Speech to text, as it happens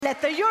Let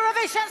the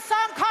Eurovision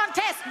Song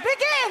Contest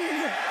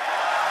begin!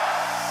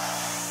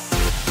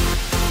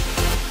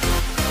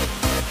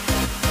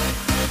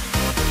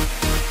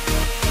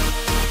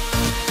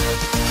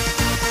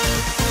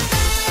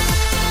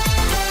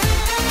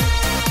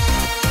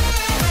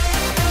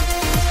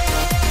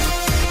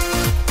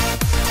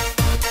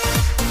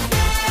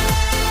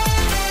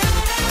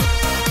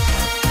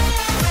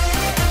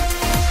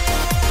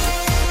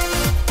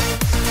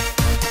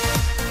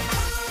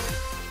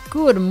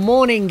 Good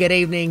morning, good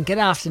evening, good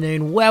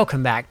afternoon.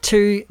 Welcome back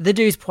to the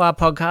Deux Pois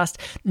podcast.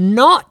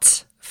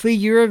 Not for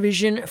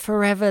Eurovision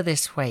Forever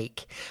this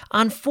week.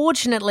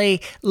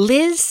 Unfortunately,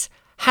 Liz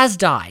has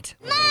died.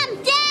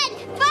 Mom, Dad,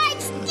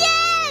 Bart's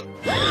dead!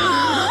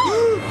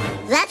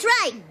 That's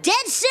right,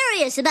 dead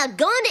serious about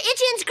going to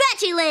Itchy and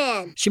Scratchy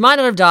Land. She might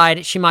not have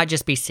died, she might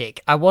just be sick.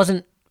 I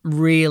wasn't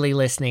really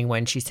listening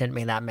when she sent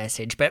me that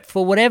message, but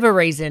for whatever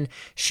reason,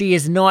 she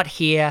is not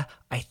here.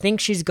 I think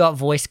she's got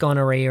voice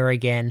gonorrhea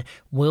again.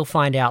 We'll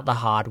find out the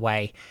hard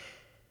way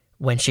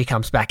when she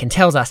comes back and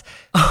tells us.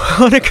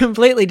 On a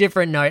completely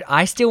different note,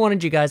 I still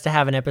wanted you guys to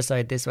have an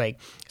episode this week,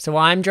 so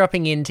I'm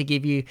dropping in to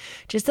give you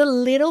just a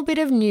little bit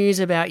of news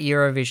about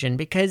Eurovision,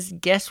 because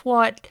guess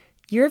what?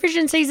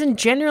 Eurovision season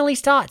generally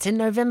starts in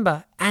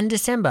November and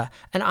December,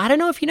 and I don't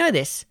know if you know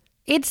this,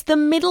 it's the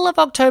middle of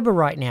October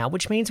right now,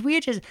 which means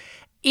we're just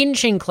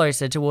inching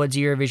closer towards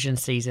Eurovision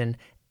season,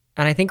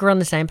 and I think we're on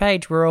the same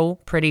page. We're all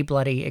pretty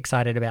bloody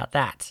excited about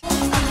that.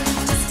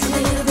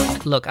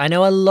 Look, I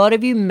know a lot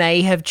of you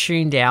may have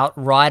tuned out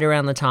right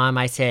around the time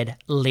I said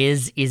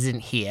Liz isn't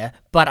here,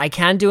 but I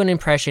can do an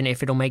impression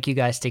if it'll make you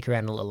guys stick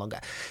around a little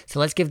longer. So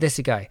let's give this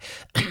a go.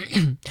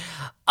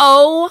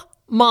 Oh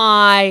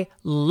my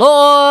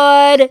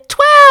Lord!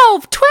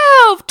 12!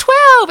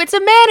 It's a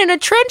man in a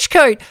trench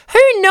coat.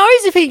 Who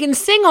knows if he can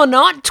sing or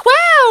not?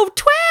 12!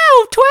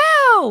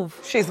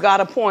 She's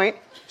got a point.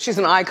 She's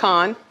an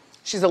icon.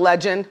 She's a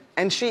legend.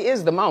 And she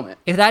is the moment.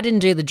 If that didn't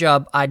do the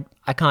job, I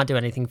can't do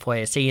anything for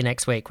you. See you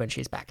next week when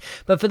she's back.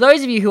 But for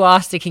those of you who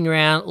are sticking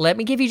around, let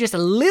me give you just a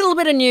little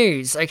bit of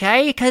news,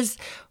 okay? Because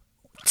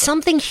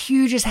something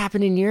huge has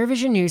happened in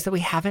Eurovision news that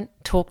we haven't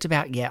talked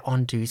about yet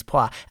on Deux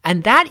Pois.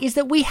 And that is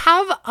that we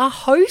have a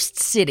host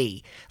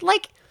city.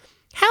 Like,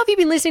 how have you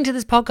been listening to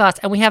this podcast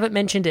and we haven't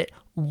mentioned it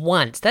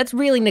once? That's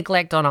really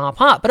neglect on our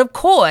part. But of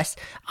course,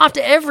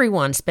 after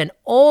everyone spent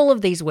all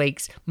of these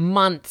weeks,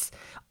 months,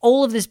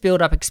 all of this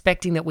build-up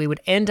expecting that we would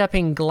end up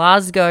in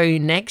Glasgow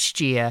next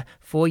year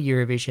for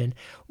Eurovision,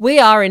 we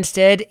are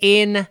instead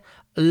in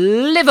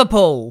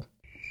Liverpool.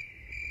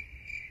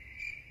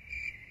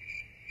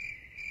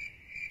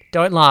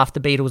 Don't laugh, the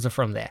Beatles are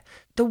from there.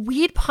 The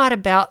weird part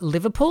about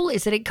Liverpool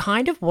is that it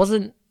kind of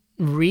wasn't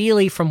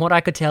really, from what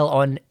I could tell,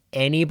 on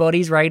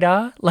anybody's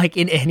radar, like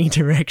in any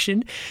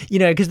direction, you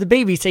know, because the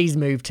BBC's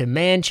moved to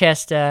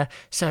Manchester,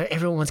 so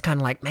everyone was kind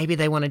of like, maybe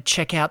they want to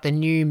check out the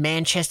new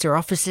Manchester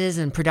offices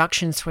and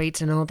production suites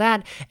and all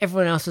that.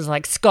 Everyone else was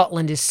like,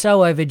 Scotland is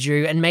so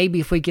overdue, and maybe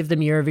if we give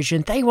them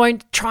Eurovision, they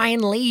won't try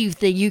and leave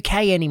the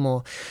UK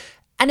anymore.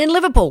 And then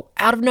Liverpool,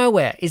 out of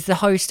nowhere, is the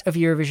host of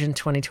Eurovision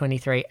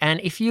 2023, and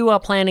if you are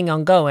planning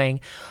on going,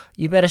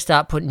 you better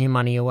start putting your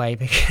money away,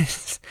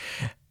 because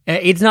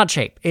it's not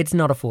cheap. It's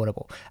not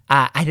affordable.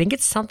 I think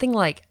it's something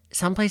like,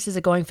 some places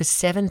are going for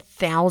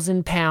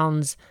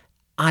 £7,000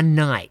 a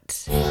night.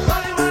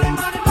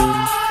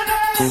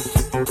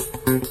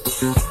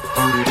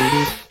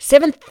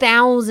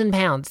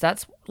 £7,000.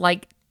 That's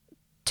like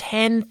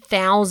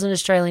 10,000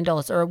 Australian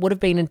dollars, or it would have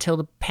been until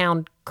the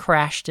pound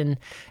crashed, and it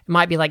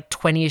might be like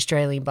 20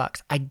 Australian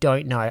bucks. I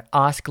don't know.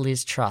 Ask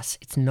Liz Truss.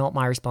 It's not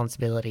my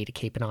responsibility to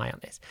keep an eye on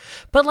this.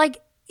 But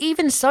like,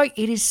 even so,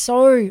 it is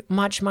so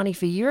much money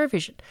for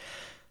Eurovision.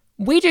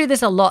 We do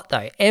this a lot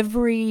though.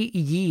 Every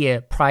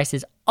year,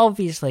 prices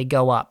obviously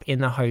go up in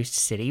the host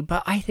city,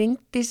 but I think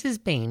this has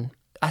been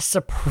a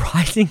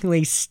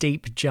surprisingly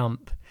steep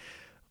jump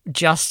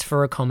just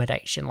for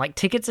accommodation. Like,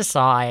 tickets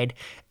aside,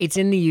 it's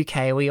in the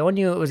UK. We all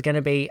knew it was going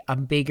to be a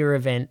bigger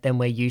event than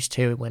we're used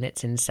to when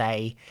it's in,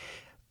 say,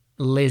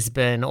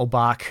 Lisbon or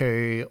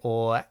Baku,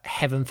 or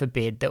heaven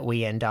forbid that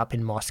we end up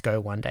in Moscow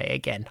one day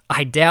again.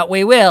 I doubt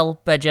we will,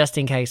 but just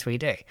in case we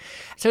do.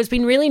 So it's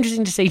been really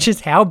interesting to see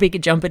just how big a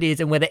jump it is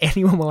and whether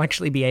anyone will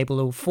actually be able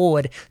to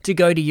afford to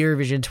go to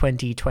Eurovision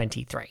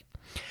 2023.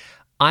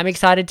 I'm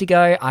excited to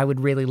go. I would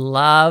really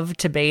love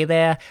to be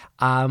there.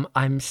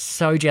 I'm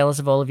so jealous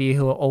of all of you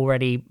who are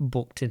already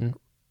booked and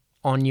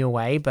on your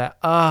way, but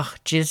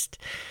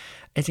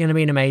it's going to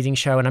be an amazing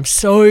show, and I'm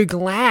so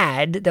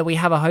glad that we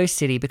have a host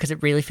city, because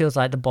it really feels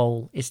like the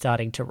ball is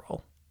starting to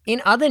roll.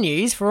 In other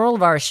news, for all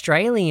of our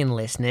Australian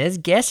listeners,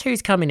 guess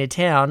who's coming to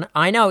town?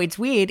 I know, it's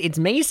weird. It's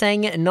me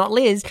saying it and not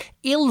Liz.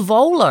 Il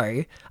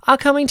Volo are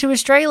coming to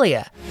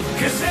Australia.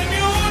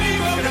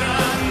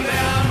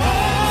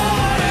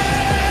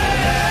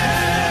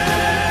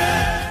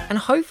 And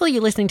hopefully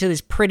you're listening to this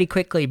pretty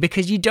quickly,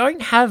 because you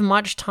don't have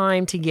much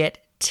time to get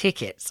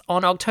tickets.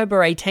 On October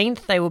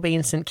 18th, they will be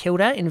in St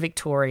Kilda in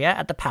Victoria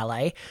at the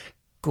Palais.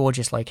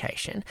 Gorgeous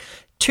location.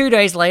 2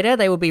 days later,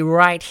 they will be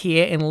right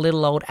here in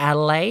little old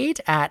Adelaide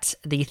at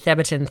the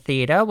Theberton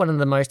Theatre, one of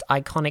the most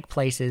iconic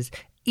places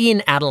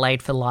in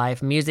Adelaide for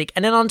live music.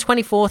 And then on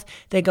 24th,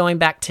 they're going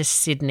back to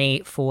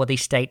Sydney for the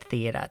State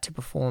Theatre to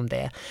perform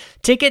there.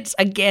 Tickets,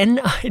 again,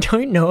 I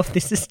don't know if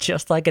this is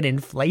just like an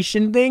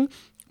inflation thing,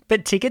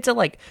 but tickets are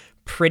like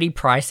pretty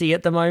pricey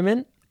at the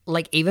moment.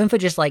 Like even for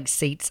just like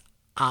seats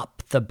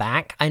up the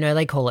back. I know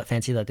they call it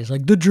fancy like this,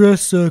 like the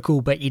dress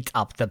circle, but it's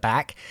up the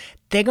back.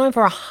 They're going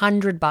for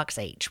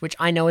 $100 each, which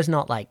I know is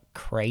not like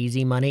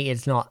crazy money.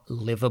 It's not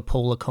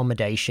Liverpool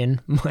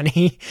accommodation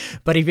money.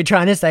 But if you're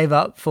trying to save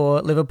up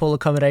for Liverpool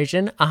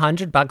accommodation,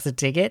 $100 a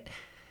ticket,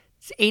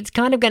 it's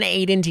kind of going to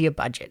eat into your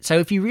budget. So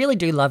if you really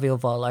do love Il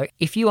Volo,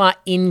 if you are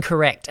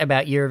incorrect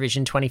about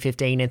Eurovision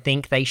 2015 and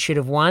think they should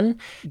have won,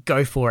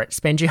 go for it.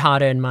 Spend your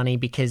hard-earned money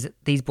because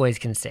these boys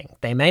can sing.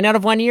 They may not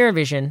have won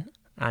Eurovision.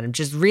 And I'm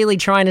just really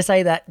trying to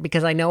say that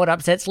because I know it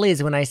upsets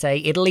Liz when I say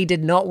Italy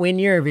did not win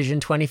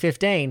Eurovision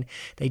 2015.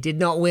 They did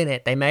not win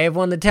it. They may have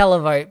won the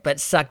televote,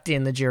 but sucked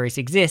in. The juries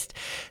exist.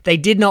 They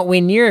did not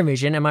win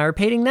Eurovision. Am I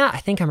repeating that? I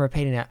think I'm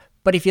repeating that.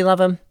 But if you love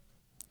them,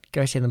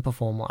 go see them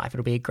perform live.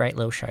 It'll be a great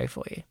little show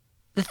for you.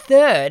 The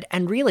third,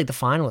 and really the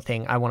final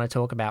thing I want to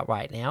talk about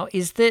right now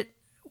is that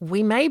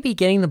we may be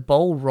getting the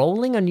ball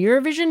rolling on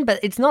Eurovision,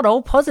 but it's not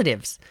all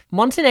positives.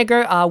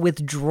 Montenegro are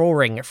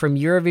withdrawing from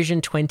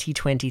Eurovision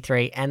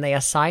 2023, and they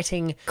are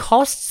citing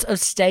costs of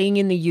staying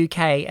in the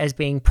UK as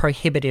being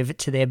prohibitive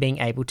to their being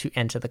able to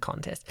enter the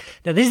contest.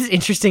 Now, this is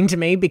interesting to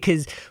me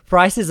because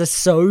prices are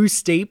so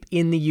steep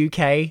in the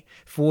UK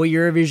for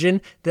Eurovision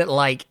that,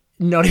 like,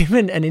 not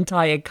even an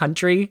entire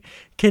country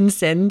can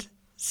send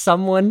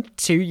someone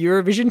to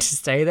Eurovision to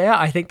stay there.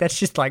 I think that's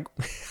just, like...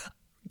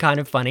 kind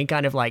of funny,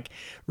 kind of like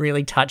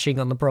really touching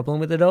on the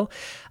problem with it all.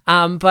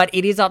 But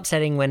it is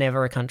upsetting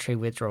whenever a country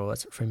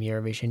withdraws from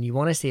Eurovision. You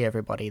want to see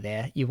everybody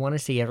there. You want to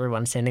see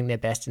everyone sending their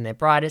best and their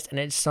brightest. And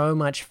it's so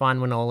much fun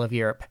when all of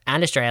Europe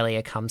and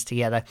Australia comes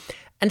together.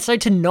 And so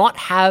to not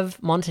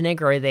have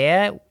Montenegro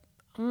there,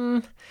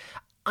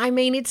 I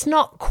mean, it's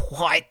not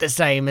quite the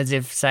same as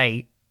if,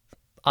 say,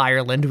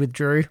 Ireland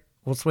withdrew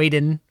or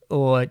Sweden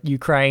or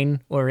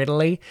Ukraine or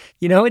Italy.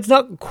 You know, it's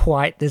not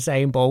quite the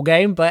same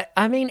ballgame, but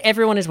I mean,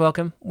 everyone is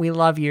welcome. We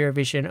love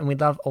Eurovision and we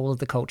love all of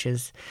the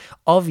cultures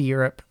of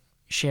Europe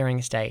sharing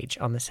a stage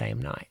on the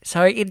same night.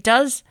 So it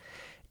does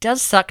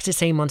suck to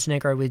see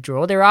Montenegro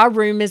withdraw. There are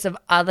rumours of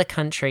other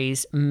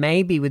countries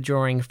maybe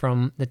withdrawing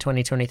from the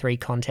 2023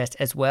 contest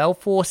as well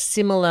for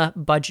similar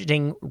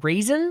budgeting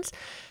reasons.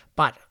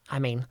 But I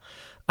mean,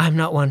 I'm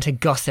not one to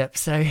gossip,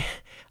 so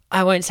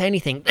I won't say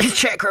anything. The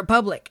Czech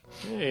Republic.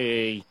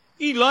 Hey,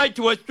 he lied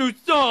to us through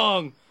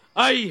song.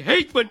 I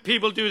hate when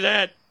people do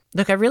that.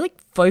 Look, I really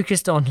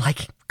focused on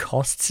like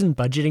costs and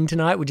budgeting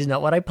tonight, which is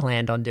not what I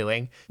planned on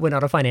doing. We're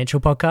not a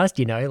financial podcast,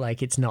 you know,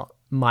 like it's not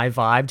my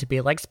vibe to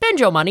be like, spend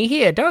your money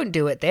here, don't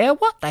do it there.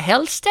 What the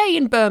hell? Stay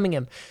in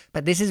Birmingham.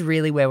 But this is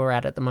really where we're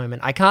at the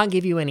moment. I can't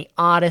give you any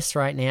artists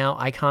right now.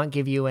 I can't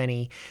give you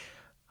any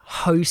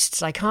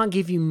hosts. I can't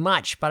give you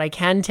much, but I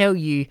can tell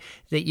you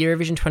that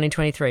Eurovision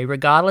 2023,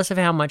 regardless of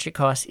how much it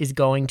costs, is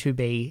going to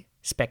be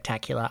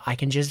spectacular. I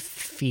can just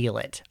feel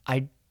it.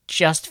 I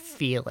just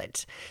feel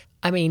it.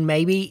 I mean,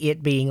 maybe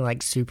it being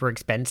like super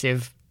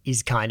expensive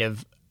is kind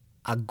of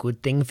a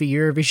good thing for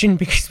Eurovision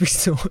because we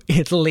saw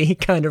Italy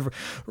kind of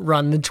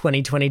run the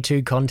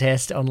 2022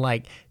 contest on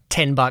like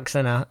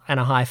 $10 and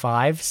a high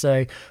five.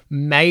 So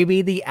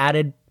maybe the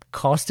added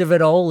cost of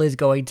it all is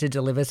going to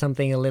deliver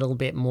something a little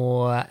bit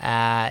more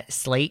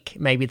sleek.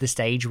 Maybe the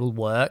stage will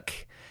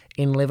work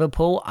in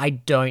Liverpool. I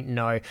don't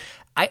know.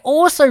 I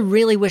also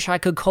really wish I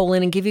could call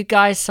in and give you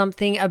guys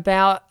something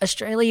about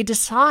Australia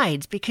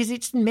Decides because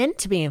it's meant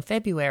to be in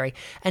February.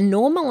 And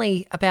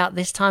normally about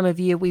this time of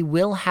year, we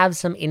will have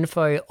some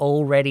info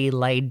already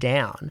laid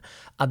down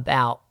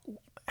about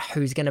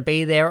who's going to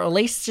be there, or at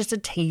least just a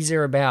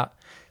teaser about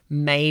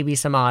maybe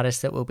some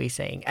artists that we'll be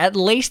seeing. At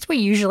least we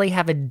usually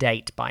have a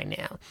date by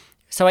now.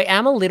 So I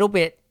am a little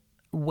bit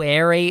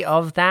wary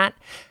of that.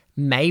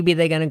 Maybe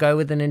they're going to go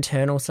with an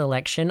internal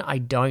selection. I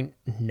don't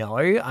know.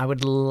 I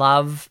would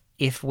love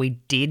if we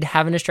did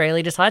have an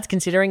Australia Decides,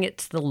 considering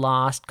it's the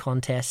last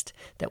contest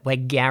that we're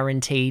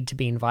guaranteed to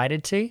be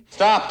invited to.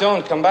 Stop,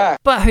 don't come back.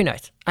 But who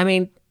knows? I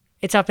mean,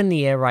 it's up in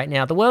the air right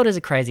now. The world is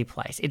a crazy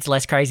place. It's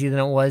less crazy than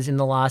it was in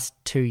the last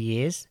 2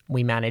 years.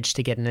 We managed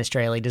to get an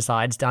Australia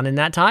Decides done in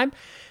that time.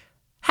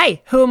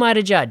 Hey, who am I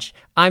to judge?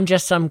 I'm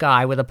just some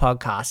guy with a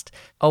podcast,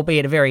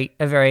 albeit a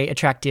very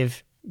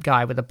attractive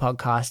guy with a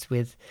podcast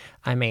with,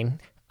 I mean,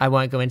 I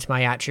won't go into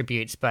my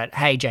attributes, but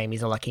hey,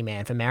 Jamie's a lucky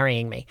man for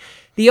marrying me.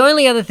 The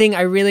only other thing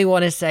I really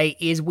want to say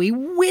is we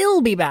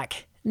will be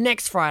back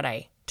next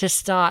Friday to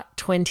start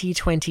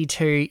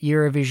 2022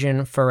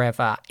 Eurovision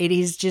forever. It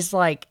is just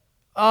like,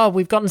 oh,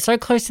 we've gotten so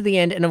close to the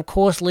end. And of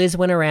course, Liz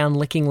went around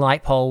licking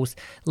light poles,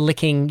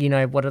 licking, you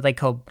know, what are they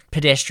called?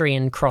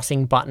 Pedestrian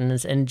crossing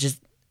buttons, and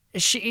just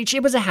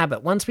It was a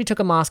habit. Once we took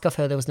a mask off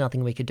her, there was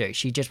nothing we could do.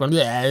 She just went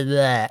blah,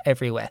 blah,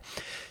 everywhere.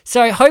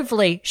 So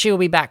hopefully she will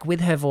be back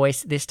with her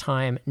voice this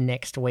time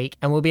next week,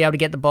 and we'll be able to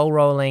get the ball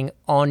rolling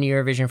on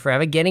Eurovision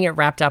Forever, getting it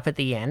wrapped up at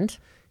the end.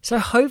 So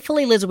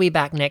hopefully Liz will be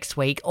back next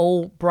week,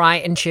 all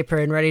bright and chipper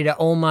and ready to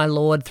all my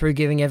lord through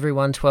giving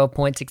everyone 12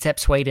 points except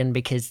Sweden,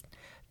 because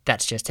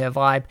that's just her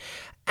vibe.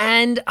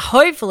 And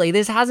hopefully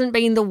this hasn't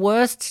been the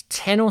worst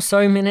 10 or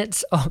so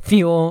minutes of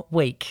your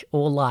week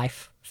or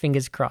life.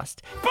 Fingers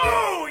crossed.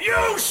 Boo!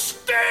 You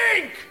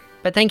stink!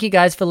 But thank you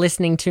guys for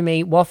listening to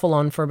me waffle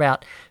on for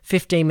about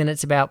 15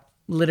 minutes about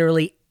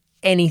literally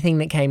anything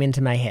that came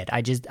into my head.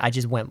 I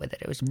just went with it.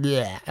 It was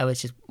bleh. It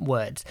was just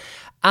words.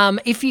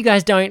 If you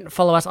guys don't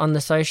follow us on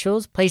the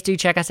socials, please do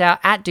check us out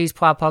at Deuce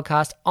Poir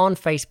Podcast on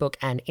Facebook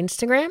and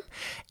Instagram.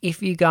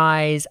 If you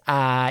guys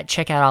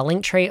check out our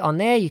link tree on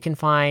there, you can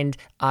find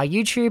our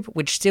YouTube,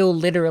 which still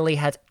literally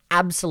has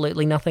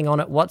absolutely nothing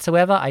on it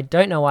whatsoever. I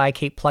don't know why I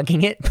keep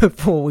plugging it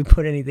before we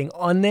put anything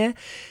on there.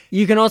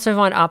 You can also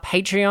find our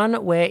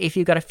Patreon, where if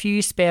you've got a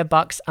few spare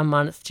bucks a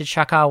month to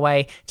chuck our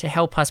way to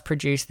help us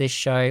produce this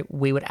show,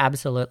 we would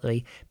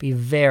absolutely be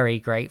very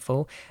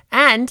grateful.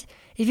 And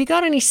if you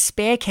got any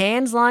spare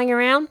cans lying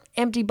around,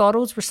 empty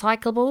bottles,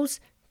 recyclables,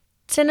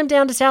 send them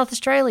down to South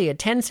Australia.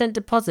 10-cent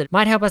deposit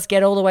might help us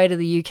get all the way to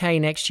the UK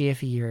next year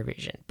for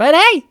Eurovision. But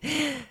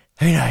hey,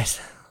 who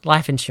knows?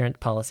 Life insurance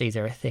policies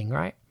are a thing,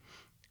 right?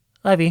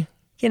 Love you.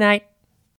 Good night.